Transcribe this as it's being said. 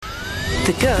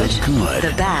The good, The good,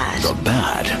 the bad, the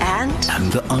bad,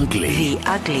 and the ugly. the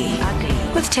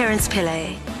ugly. With Terence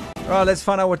Pillay. All right, let's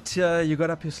find out what you got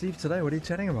up your sleeve today. What are you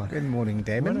chatting about? Good morning,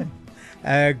 Damon.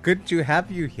 Morning. Good to have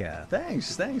you here.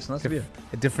 Thanks. Nice to be here.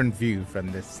 A different view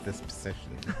from this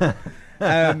position.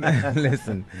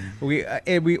 Listen,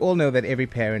 we all know that every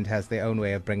parent has their own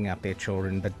way of bringing up their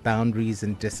children, but boundaries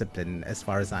and discipline, as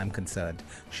far as I'm concerned,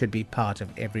 should be part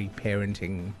of every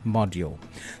parenting module.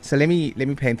 So let me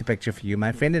paint the picture for you.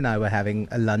 My friend and I were having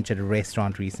a lunch at a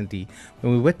restaurant recently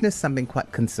when we witnessed something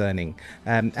quite concerning.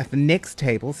 At the next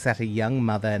table sat a young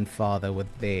mother and father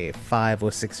with their 5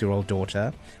 or 6 year old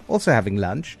daughter, also having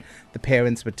lunch. The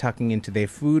parents were tucking into their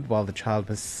food while the child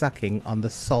was sucking on the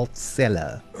salt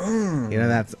cellar. You know,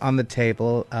 that's on the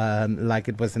table like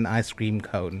it was an ice cream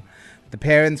cone. The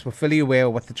parents were fully aware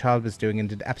of what the child was doing and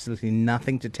did absolutely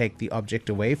nothing to take the object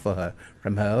away from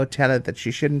her or tell her that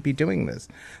she shouldn't be doing this.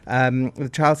 The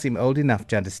child seemed old enough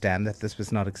to understand that this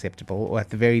was not acceptable, or at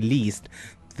the very least,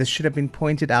 this should have been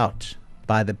pointed out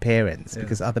by the parents,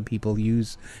 because other people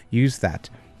use that.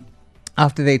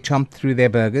 After they chomped through their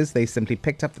burgers, they simply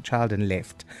picked up the child and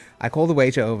left. I called the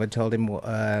waiter over, told him,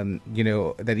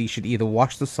 that he should either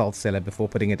wash the salt cellar before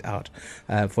putting it out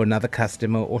for another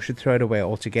customer, or should throw it away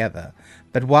altogether.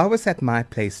 But why was that my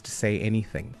place to say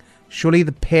anything? Surely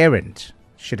the parent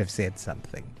should have said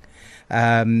something.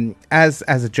 As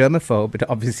a germaphobe, it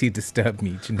obviously disturbed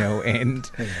me to no end.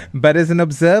 But as an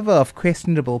observer of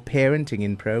questionable parenting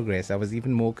in progress, I was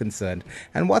even more concerned.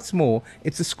 And what's more,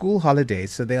 it's a school holiday,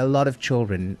 so there are a lot of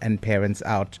children and parents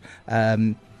out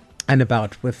and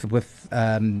about with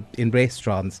in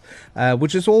restaurants,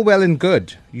 which is all well and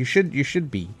good. You should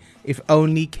be. If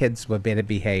only kids were better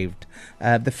behaved.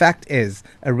 The fact is,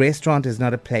 a restaurant is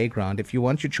not a playground. If you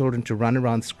want your children to run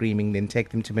around screaming, then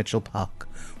take them to Mitchell Park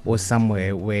or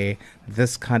somewhere where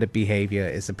this kind of behavior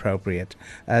is appropriate.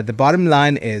 The bottom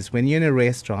line is, when you're in a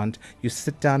restaurant, you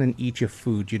sit down and eat your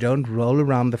food. You don't roll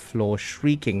around the floor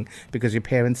shrieking because your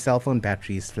parents' cell phone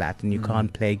battery is flat and you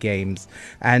can't play games.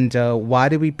 And why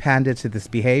do we pander to this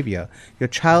behavior? Your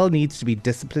child needs to be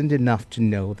disciplined enough to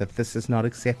know that this is not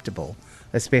acceptable,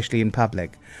 especially in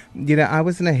public. You know, I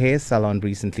was in a hair salon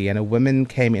recently, and a woman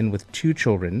came in with 2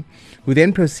 children who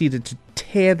then proceeded to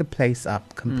tear the place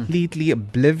up, completely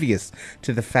oblivious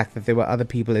to the fact that there were other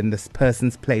people in this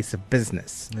person's place of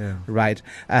business. Right?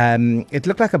 It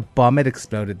looked like a bomb had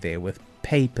exploded there, with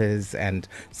papers and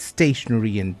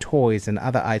stationery and toys and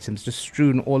other items just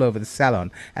strewn all over the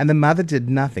salon, and the mother did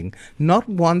nothing. Not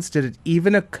once did it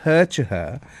even occur to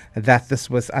her that this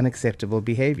was unacceptable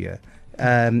behavior.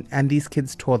 And these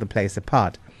kids tore the place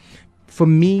apart. For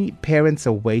me, parents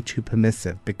are way too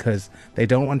permissive because they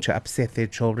don't want to upset their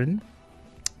children,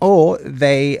 or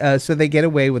they get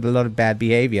away with a lot of bad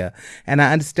behavior. And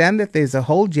I understand that there's a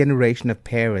whole generation of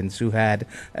parents who had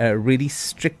really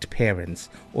strict parents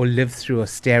or lived through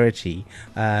austerity,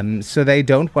 so they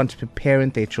don't want to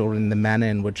parent their children in the manner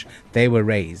in which they were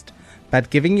raised. But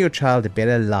giving your child a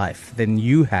better life than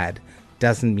you had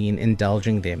doesn't mean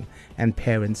indulging them, and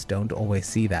parents don't always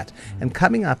see that. And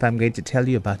coming up, I'm going to tell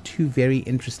you about 2 very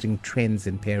interesting trends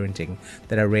in parenting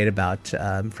that I read about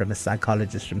from a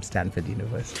psychologist from Stanford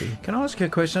University. Can I ask you a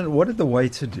question? What did the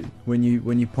waiter do when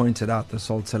you pointed out the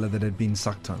salt cellar that had been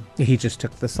sucked on? He just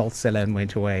took the salt cellar and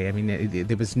went away. I mean,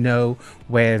 there was no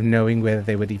way of knowing whether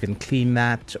they would even clean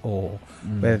that, or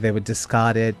whether they would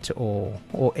discard it, or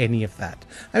any of that.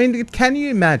 I mean, can you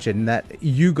imagine that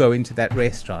you go into that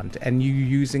restaurant and you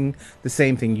using the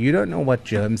same thing? You don't know what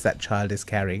germs that child is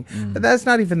carrying, but that's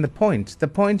not even the point. The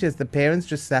point is the parents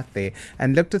just sat there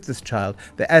and looked at this child.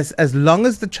 As long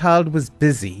as the child was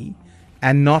busy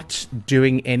and not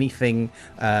doing anything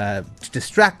to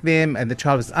distract them, and the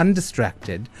child was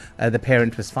undistracted, the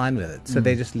parent was fine with it. So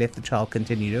they just let the child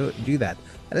continue to do that.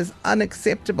 That is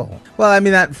unacceptable. Well, I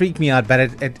mean, that freaked me out,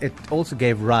 but it also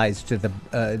gave rise to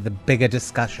the bigger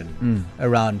discussion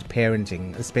around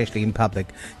parenting, especially in public.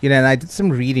 You know, and I did some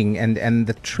reading, and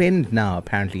the trend now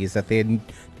apparently is that there are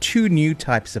 2 new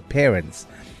types of parents.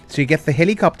 So you get the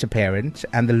helicopter parent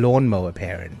and the lawnmower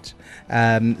parent.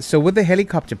 So with the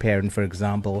helicopter parent, for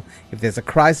example, if there's a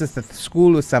crisis at the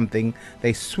school or something,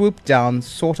 they swoop down,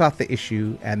 sort out the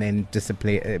issue, and then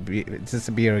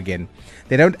disappear again.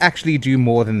 They don't actually do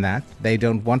more than that. They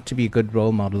don't want to be a good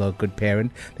role model or a good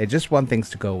parent. They just want things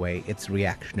to go away. It's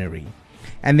reactionary.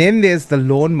 And then there's the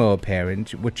lawnmower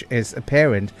parent, which is a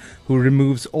parent who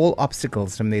removes all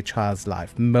obstacles from their child's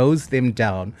life, mows them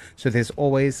down, so there's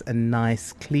always a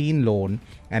nice, clean lawn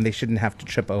and they shouldn't have to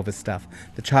trip over stuff.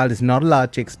 The child is not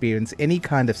allowed to experience any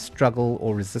kind of struggle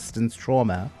or resistance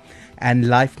trauma, and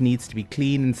life needs to be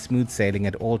clean and smooth sailing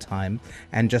at all time,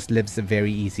 and just lives a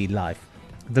very easy life.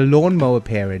 The lawnmower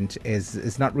parent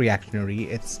is not reactionary.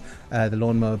 It's the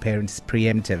lawnmower parent is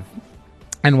preemptive.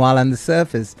 And while on the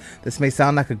surface, this may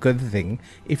sound like a good thing,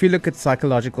 if you look at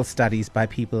psychological studies by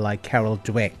people like Carol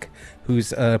Dweck,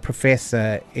 who's a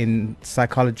professor in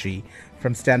psychology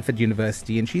from Stanford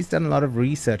University, and she's done a lot of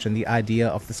research on the idea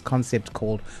of this concept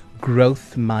called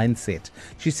growth mindset.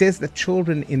 She says that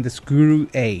children in this guru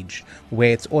age,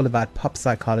 where it's all about pop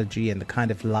psychology and the kind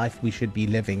of life we should be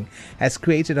living, has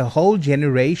created a whole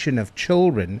generation of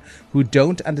children who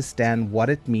don't understand what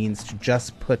it means to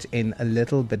just put in a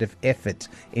little bit of effort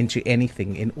into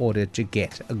anything in order to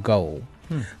get a goal.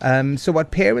 So what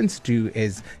parents do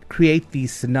is create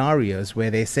these scenarios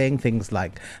where they're saying things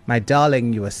like, "My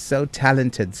darling, you are so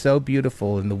talented, so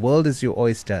beautiful, and the world is your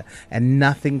oyster, and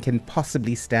nothing can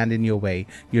possibly stand in your way.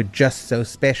 You're just so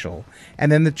special."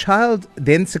 And then the child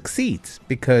then succeeds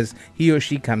because he or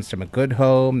she comes from a good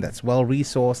home that's well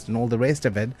resourced and all the rest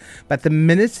of it. But the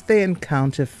minute they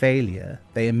encounter failure,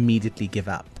 they immediately give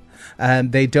up.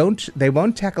 They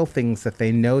won't tackle things that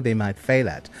they know they might fail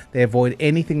at. They avoid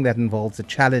anything that involves a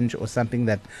challenge or something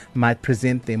that might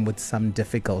present them with some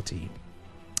difficulty.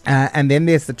 And then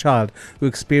there's the child who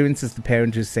experiences the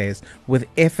parent who says, "With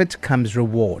effort comes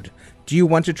reward." Do you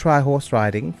want to try horse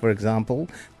riding, for example?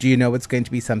 Do you know it's going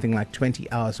to be something like 20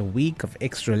 hours a week of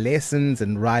extra lessons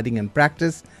and riding and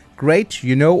practice? Great,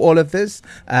 you know all of this,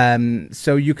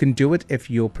 so you can do it if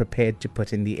you're prepared to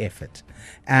put in the effort.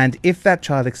 And if that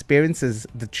child experiences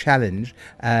the challenge,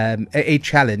 a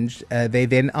challenge, they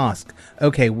then ask,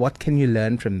 okay, what can you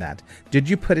learn from that? Did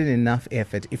you put in enough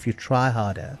effort? If you try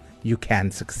harder, you can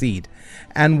succeed.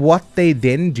 And what they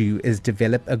then do is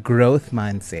develop a growth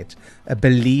mindset, a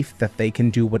belief that they can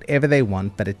do whatever they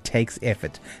want, but it takes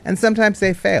effort. And sometimes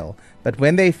they fail. But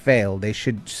when they fail, they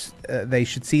should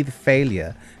see the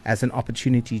failure as an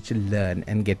opportunity to learn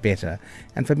and get better.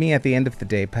 And for me, at the end of the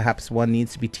day, perhaps one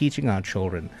needs to be teaching our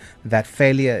children that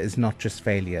failure is not just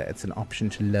failure. It's an option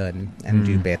to learn and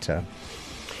do better.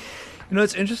 You know,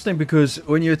 it's interesting because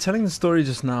when you were telling the story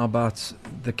just now about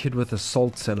the kid with the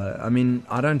salt cellar, I mean,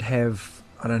 I don't have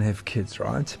kids,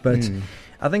 right? But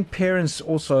I think parents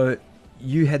also,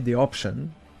 you had the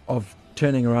option of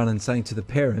turning around and saying to the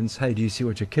parents, "Hey, do you see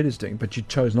what your kid is doing?" But you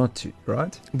chose not to,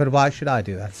 right? But why should I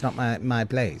do that? It's not my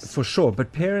place. For sure.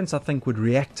 But parents, I think, would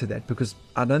react to that because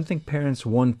I don't think parents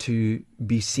want to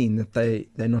be seen that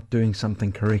they're not doing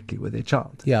something correctly with their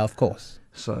child. Yeah, of course.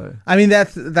 So I mean,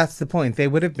 that's the point. They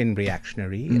would have been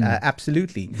reactionary,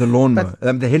 absolutely. The lawnmower,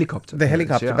 the helicopter. The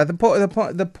helicopter. Yeah. But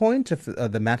the point of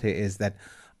the matter is that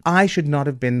I should not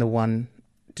have been the one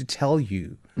to tell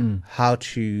you how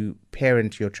to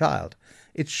parent your child.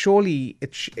 It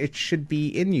should be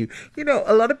in you. You know,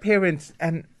 a lot of parents,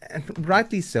 and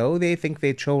rightly so, they think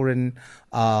their children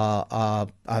are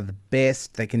the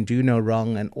best. They can do no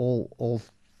wrong, and all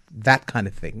that kind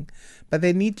of thing. But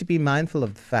they need to be mindful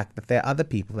of the fact that there are other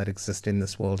people that exist in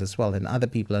this world as well, and other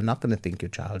people are not going to think your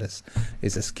child is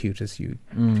as cute as you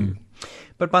do.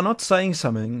 But by not saying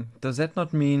something, does that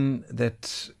not mean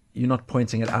that you're not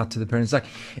pointing it out to the parents?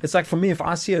 It's like for me, if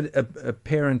I see a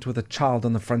parent with a child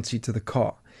on the front seat of the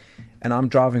car and I'm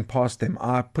driving past them,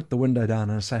 I put the window down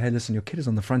and I say, "Hey, listen, your kid is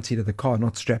on the front seat of the car,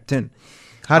 not strapped in."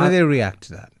 How do they react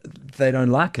to that? They don't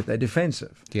like it. They're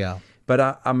defensive. Yeah.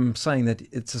 But I'm saying that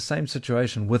it's the same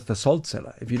situation with the salt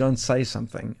cellar. If you don't say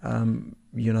something,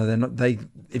 you know, they're not.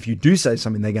 If you do say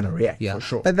something, they're going to react. Yeah, for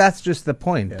sure. But that's just the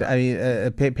point. Yeah. I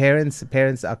mean,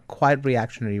 parents are quite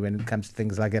reactionary when it comes to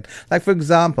things like it. Like, for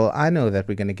example, I know that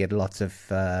we're going to get lots of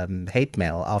hate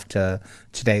mail after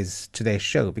today's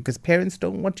show because parents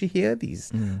don't want to hear these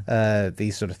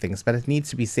sort of things. But it needs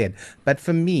to be said. But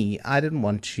for me, I didn't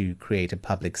want to create a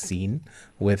public scene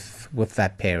with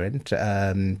that parent.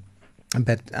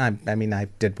 But I mean, I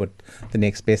did what the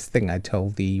next best thing. I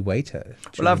told the waiter.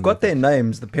 Well, I've got their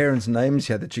names, the parents' names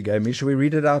here that you gave me. Should we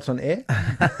read it out on air?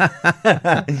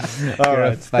 All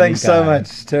right. Thanks so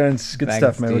much, Terence. Good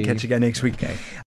stuff, man. We'll catch you again next week. Okay.